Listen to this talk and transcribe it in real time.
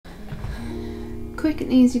quick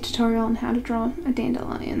and easy tutorial on how to draw a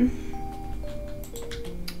dandelion.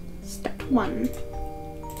 Step 1.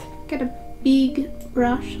 Get a big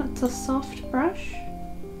brush, that's a soft brush,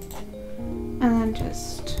 and then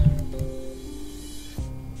just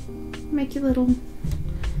make your little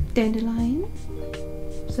dandelion.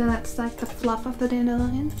 So that's like the fluff of the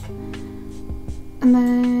dandelion. And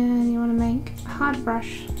then you want to make a hard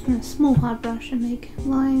brush, a small hard brush, and make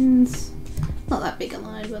lines, not that big a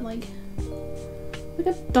line, but like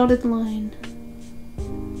a dotted line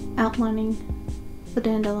outlining the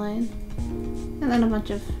dandelion. And then a bunch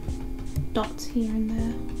of dots here and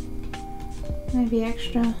there. Maybe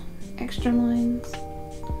extra lines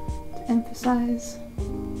to emphasize.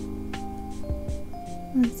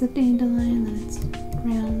 That's the dandelion, then it's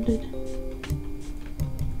rounded.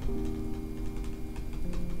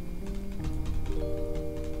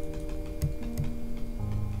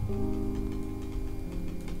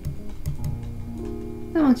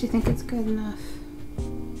 Then once you think it's good enough,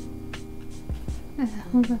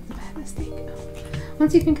 hold up the mistake.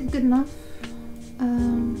 Once you think it's good enough,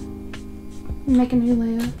 make a new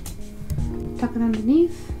layer, tuck it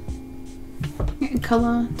underneath, get a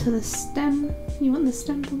colour to the stem you want the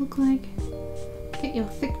stem to look like, get your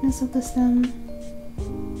thickness of the stem,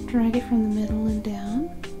 drag it from the middle and down,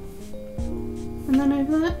 and then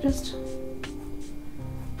over that just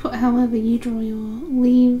put however you draw your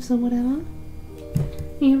leaves or whatever.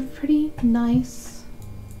 You have a pretty nice,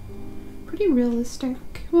 pretty realistic,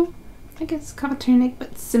 well, I guess cartoonic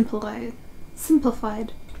but simplified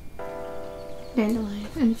dandelion.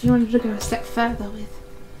 And if you wanted to go a step further with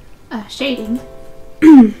shading,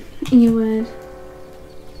 you would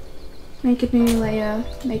make a new layer,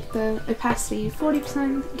 make the opacity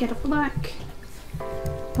 40%, get a black.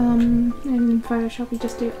 In Photoshop you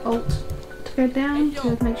just do Alt to go down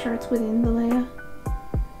to make sure it's within the layer.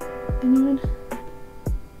 And you would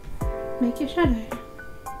make your shadow.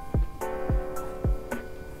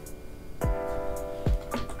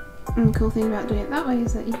 And the cool thing about doing it that way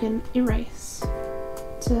is that you can erase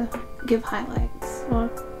to give highlights or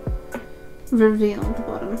reveal the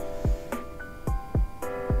bottom.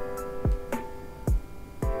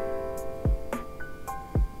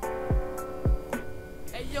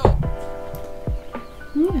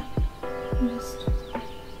 Yeah, just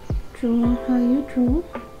draw how you draw.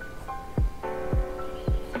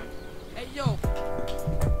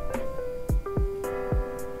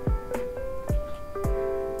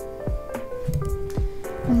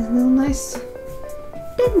 There's a little nice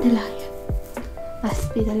dandelion.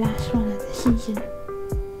 Must be the last one of the season.